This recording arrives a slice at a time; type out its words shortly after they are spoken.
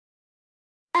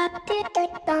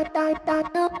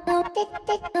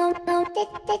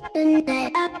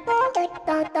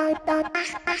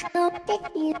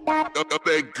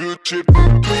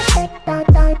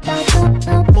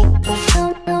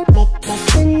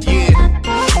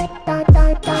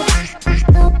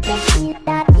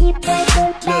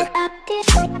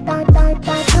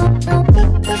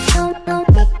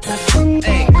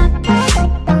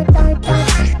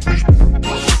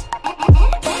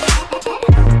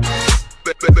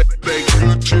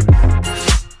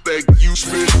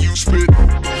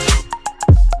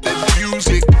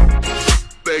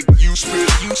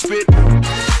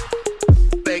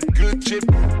good chip.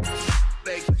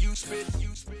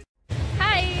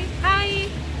 Hi,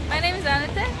 my name is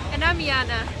Anete. And I'm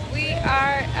Yana. We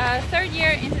are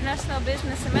third-year International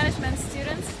Business and Management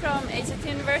students from Anete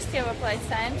University of Applied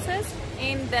Sciences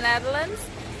in the Netherlands.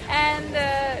 And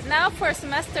now for a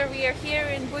semester we are here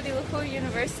in Budi Luhur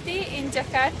University in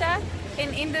Jakarta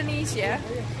in Indonesia.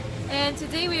 And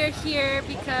today we are here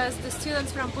because the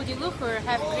students from Budi Luhur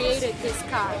have created this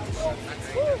car.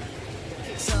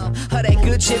 That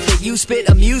good shit that you spit,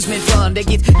 amusement fun. They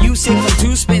get you sick from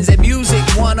two spins at music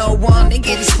 101. They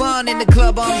get spun in the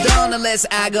club, I'm done unless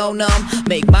I go numb.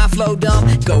 Make my flow dumb,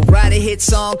 go write a hit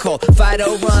song called Fight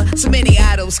or Run. So many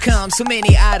idols come, so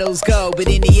many idols go, but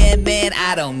in the end, man,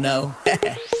 I don't know.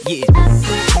 Yeah.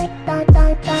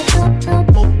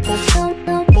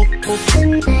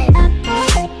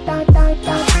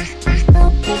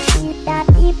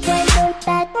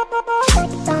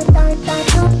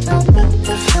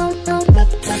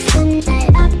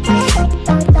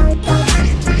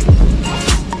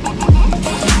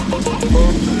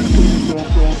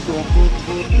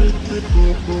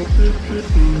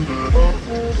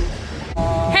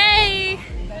 Hey!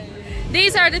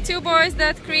 These are the two boys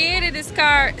that created this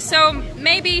car, so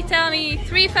maybe tell me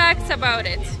 3 facts about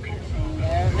it.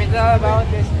 We know about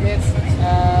this is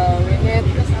we need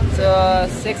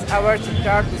 6 hours to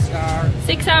charge this car.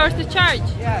 6 hours to charge?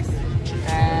 Yes.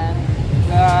 And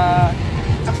the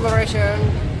acceleration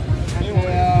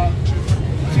until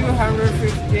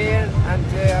 215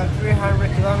 until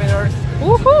 300 kilometers.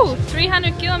 Woohoo!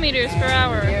 300 kilometers per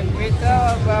hour. If we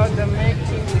talk about the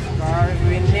making this car,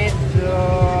 we need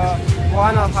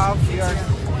 1.5 years.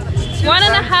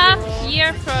 1.5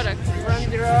 year product. From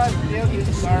the road, build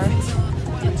this car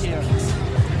in here.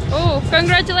 Oh,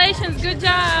 congratulations, good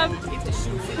job!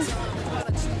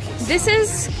 This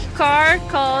is a car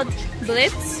called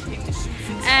Blitz,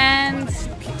 and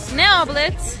Neo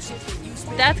BLITS,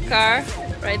 that car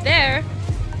right there,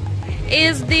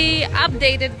 is the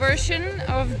updated version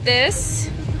of this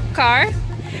car.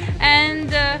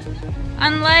 And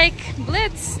unlike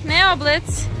Blitz, Neo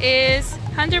BLITS is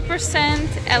 100%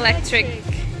 electric.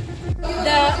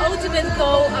 The ultimate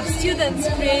goal of students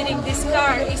creating this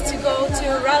car is to go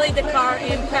to Rally Dakar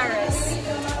in Paris.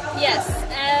 Yes,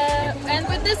 and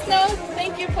with this note,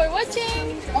 thank you for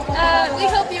watching. We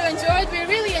hope you enjoyed. We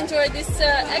really enjoyed this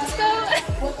expo.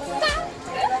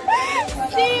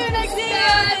 See you next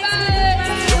time.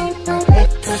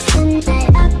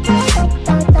 Bye.